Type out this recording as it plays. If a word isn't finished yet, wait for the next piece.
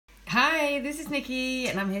Hi, this is Nikki,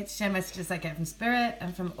 and I'm here to share messages I get from Spirit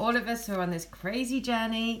and from all of us who are on this crazy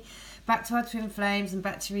journey back to our twin flames and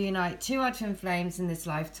back to reunite to our twin flames in this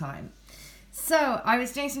lifetime. So, I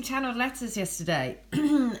was doing some channeled letters yesterday,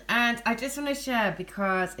 and I just want to share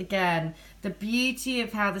because, again, the beauty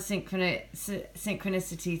of how the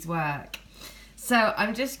synchronicities work. So,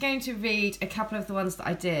 I'm just going to read a couple of the ones that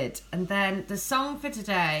I did, and then the song for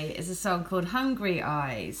today is a song called Hungry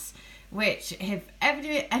Eyes, which, if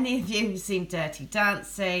any of you have seen Dirty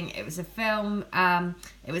Dancing, it was a film,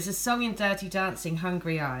 it was a song in Dirty Dancing,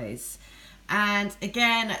 Hungry Eyes. And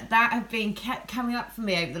again, that had been kept coming up for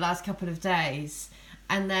me over the last couple of days.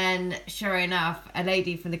 And then, sure enough, a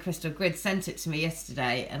lady from the Crystal Grid sent it to me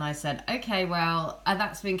yesterday, and I said, okay, well,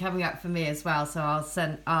 that's been coming up for me as well, so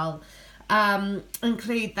I'll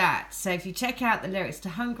include that. So if you check out the lyrics to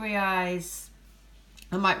Hungry Eyes,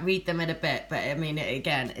 I might read them in a bit, but I mean, it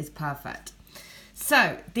again is perfect. So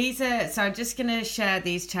I'm just going to share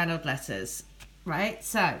these channeled letters, right?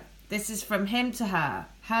 So this is from him to her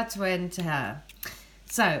twin to her.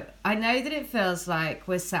 So I know that it feels like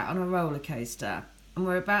we're sat on a roller coaster and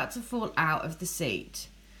we're about to fall out of the seat.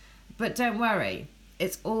 But don't worry,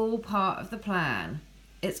 it's all part of the plan.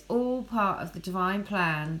 It's all part of the divine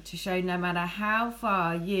plan to show no matter how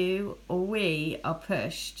far you or we are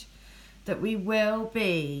pushed, that we will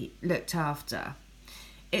be looked after.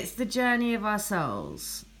 It's the journey of our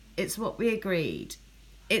souls. It's what we agreed.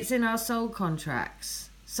 It's in our soul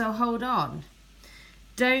contracts. So hold on.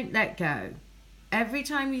 Don't let go. Every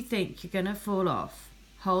time you think you're going to fall off,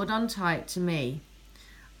 hold on tight to me.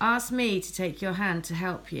 Ask me to take your hand to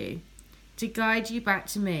help you, to guide you back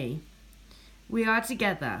to me. We are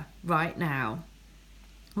together right now.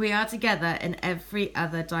 We are together in every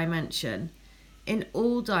other dimension. In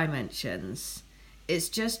all dimensions. It's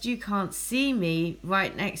just you can't see me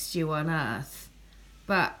right next to you on earth.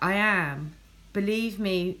 But I am. Believe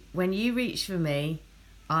me, when you reach for me,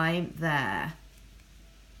 I'm there.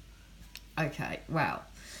 Okay, well,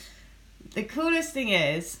 the coolest thing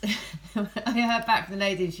is, I heard back from the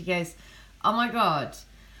lady and she goes, oh my God,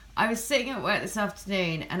 I was sitting at work this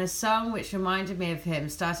afternoon and a song which reminded me of him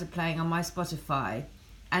started playing on my Spotify.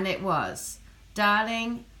 And it was,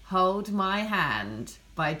 Darling, Hold My Hand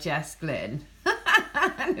by Jess Glynn.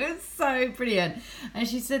 And it was so brilliant. And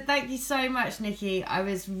she said, thank you so much, Nikki. I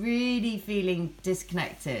was really feeling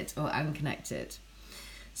disconnected or unconnected.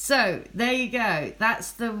 So there you go.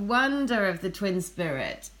 That's the wonder of the twin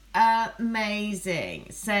spirit. Amazing.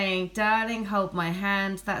 Saying, darling, hold my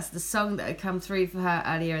hand. That's the song that had come through for her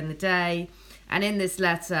earlier in the day. And in this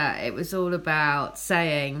letter, it was all about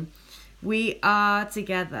saying, we are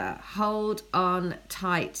together. Hold on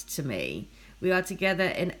tight to me. We are together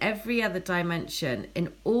in every other dimension,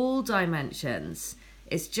 in all dimensions.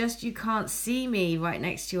 It's just you can't see me right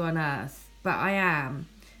next to you on earth, but I am.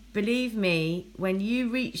 Believe me, when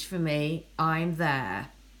you reach for me, I'm there.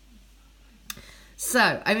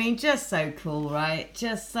 So, I mean, just so cool, right?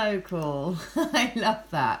 Just so cool. I love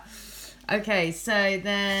that. Okay, so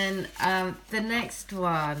then the next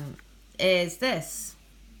one is this.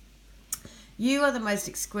 You are the most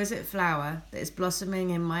exquisite flower that is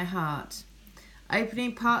blossoming in my heart,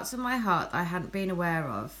 opening parts of my heart I hadn't been aware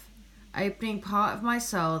of, opening part of my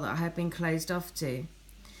soul that I had been closed off to.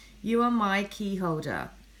 You are my key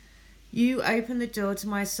holder. You open the door to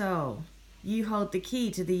my soul. You hold the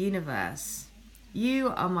key to the universe. You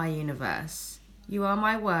are my universe. You are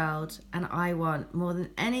my world, and I want more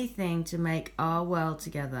than anything to make our world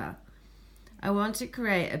together. I want to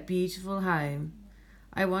create a beautiful home.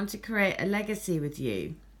 I want to create a legacy with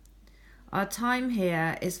you. Our time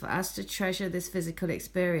here is for us to treasure this physical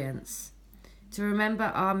experience, to remember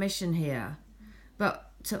our mission here,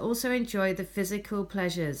 but to also enjoy the physical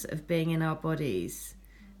pleasures of being in our bodies,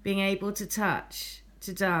 being able to touch,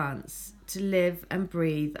 to dance, to live and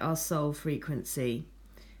breathe our soul frequency,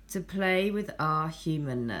 to play with our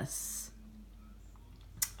humanness.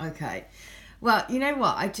 Okay. Well, you know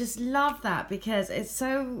what? I just love that because it's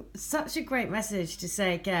such a great message to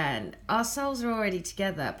say again. Our souls are already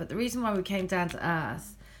together, but the reason why we came down to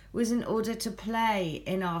earth was in order to play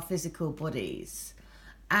in our physical bodies.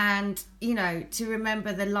 And, you know, to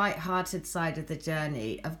remember the light-hearted side of the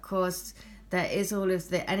journey. Of course, there is all of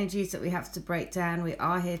the energies that we have to break down. We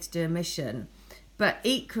are here to do a mission. But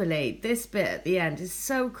equally, this bit at the end is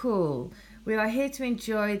so cool. We are here to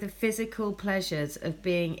enjoy the physical pleasures of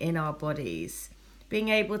being in our bodies, being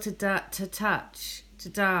able to touch, to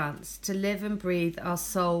dance, to live and breathe our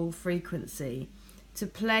soul frequency, to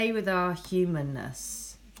play with our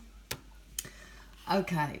humanness.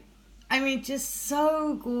 Okay, I mean, just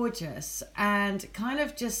so gorgeous and kind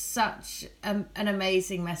of just such an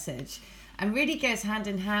amazing message, and really goes hand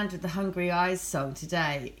in hand with the Hungry Eyes song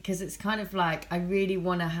today, because it's kind of like, I really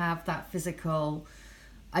want to have that physical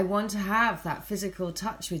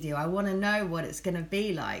touch with you. I want to know what it's going to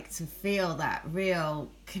be like to feel that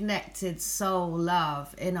real connected soul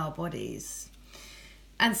love in our bodies.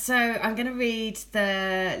 And so I'm going to read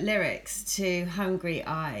the lyrics to Hungry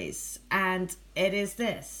Eyes, and it is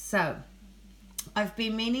this. So, I've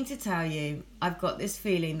been meaning to tell you, I've got this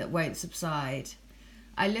feeling that won't subside.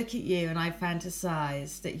 I look at you and I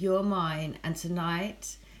fantasize that you're mine, and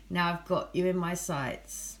tonight, now I've got you in my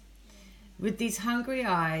sights. With these hungry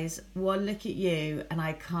eyes, one look at you and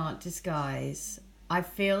I can't disguise. I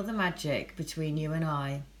feel the magic between you and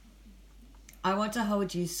I. I want to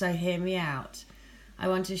hold you, so hear me out. I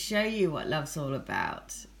want to show you what love's all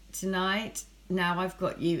about. Tonight, now I've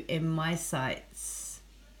got you in my sights.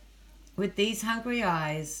 With these hungry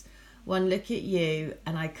eyes, one look at you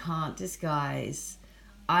and I can't disguise.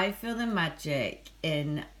 I feel the magic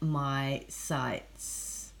in my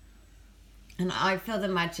sights. And I feel the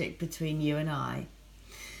magic between you and I.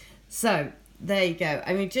 So, there you go.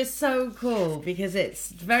 I mean, just so cool, because it's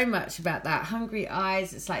very much about that. Hungry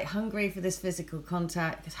eyes, it's like hungry for this physical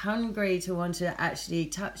contact, hungry to want to actually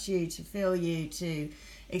touch you, to feel you, to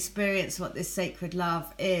experience what this sacred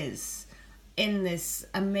love is in this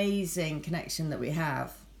amazing connection that we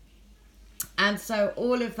have. And so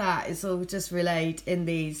all of that is all just relayed in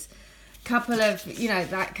these couple of,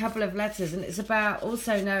 that couple of letters. And it's about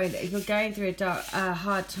also knowing that if you're going through a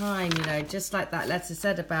hard time, just like that letter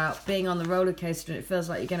said about being on the roller coaster and it feels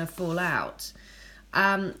like you're going to fall out,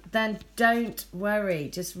 then don't worry.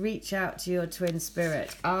 Just reach out to your twin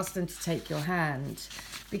spirit. Ask them to take your hand,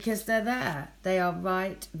 because they're there. They are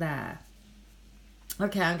right there.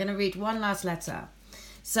 Okay, I'm going to read one last letter.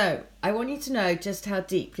 So, I want you to know just how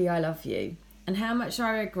deeply I love you, and how much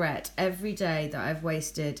I regret every day that I've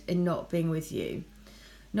wasted in not being with you,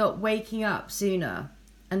 not waking up sooner,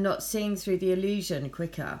 and not seeing through the illusion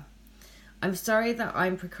quicker. I'm sorry that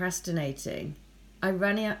I'm procrastinating. I'm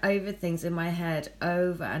running over things in my head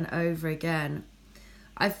over and over again.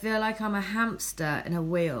 I feel like I'm a hamster in a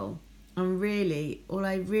wheel, and really, all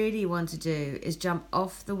I really want to do is jump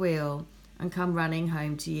off the wheel and come running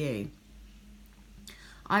home to you.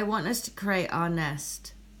 I want us to create our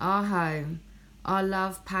nest, our home, our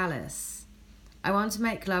love palace. I want to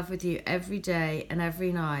make love with you every day and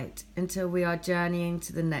every night until we are journeying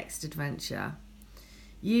to the next adventure.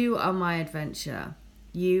 You are my adventure.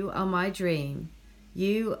 You are my dream.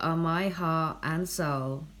 You are my heart and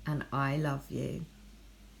soul, and I love you.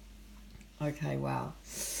 Okay, wow.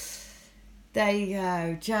 There you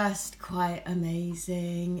go, just quite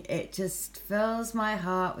amazing. It just fills my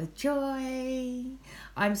heart with joy.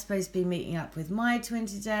 I'm supposed to be meeting up with my twin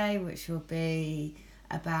today, which will be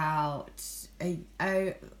about,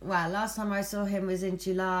 last time I saw him was in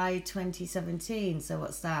July 2017. So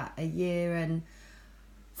what's that, a year and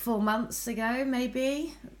 4 months ago,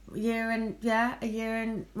 maybe? Over a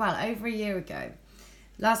year ago.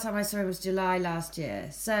 Last time I saw him was July last year.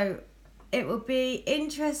 So it will be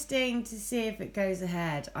interesting to see if it goes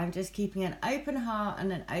ahead. I'm just keeping an open heart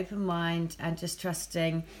and an open mind, and just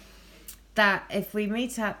trusting that if we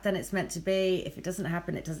meet up, then it's meant to be. If it doesn't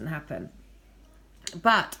happen, it doesn't happen.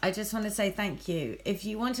 But I just want to say thank you. If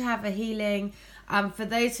you want to have a healing, for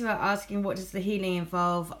those who are asking what does the healing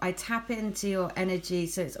involve, I tap into your energy,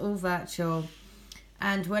 so it's all virtual.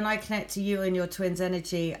 And when I connect to you and your twin's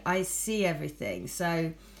energy, I see everything.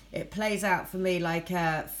 So it plays out for me like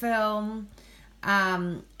a film.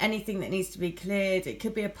 Anything that needs to be cleared. It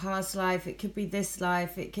could be a past life. It could be this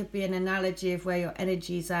life. It could be an analogy of where your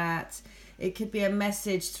energy's at. It could be a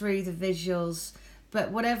message through the visuals. But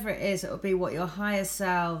whatever it is, it will be what your higher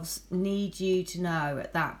selves need you to know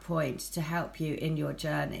at that point to help you in your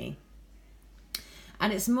journey.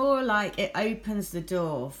 And it's more like it opens the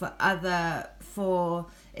door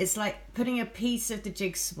it's like putting a piece of the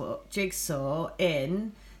jigsaw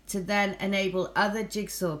in to then enable other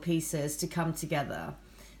jigsaw pieces to come together.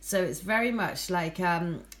 So it's very much like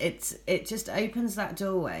it just opens that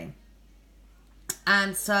doorway.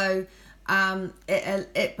 And so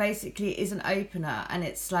it basically is an opener, and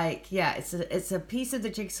it's like, it's a piece of the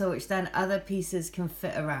jigsaw which then other pieces can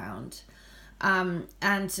fit around.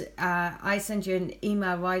 I send you an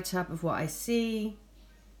email write-up of what I see,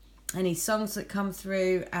 any songs that come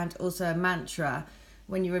through, and also a mantra.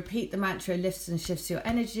 When you repeat the mantra, it lifts and shifts your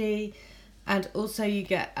energy. And also you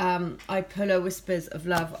get, I pull a Whispers of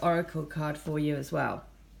Love Oracle card for you as well.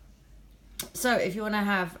 So if you want to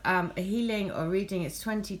have a healing or reading, it's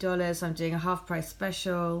 $20. I'm doing a half price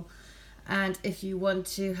special. And if you want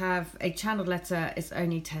to have a channeled letter, it's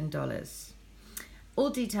only $10. All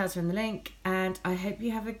details are in the link, and I hope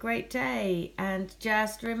you have a great day. And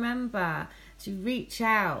just remember to reach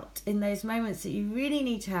out in those moments that you really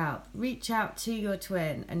need help. Reach out to your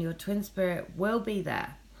twin, and your twin spirit will be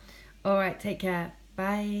there. All right, take care.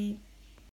 Bye.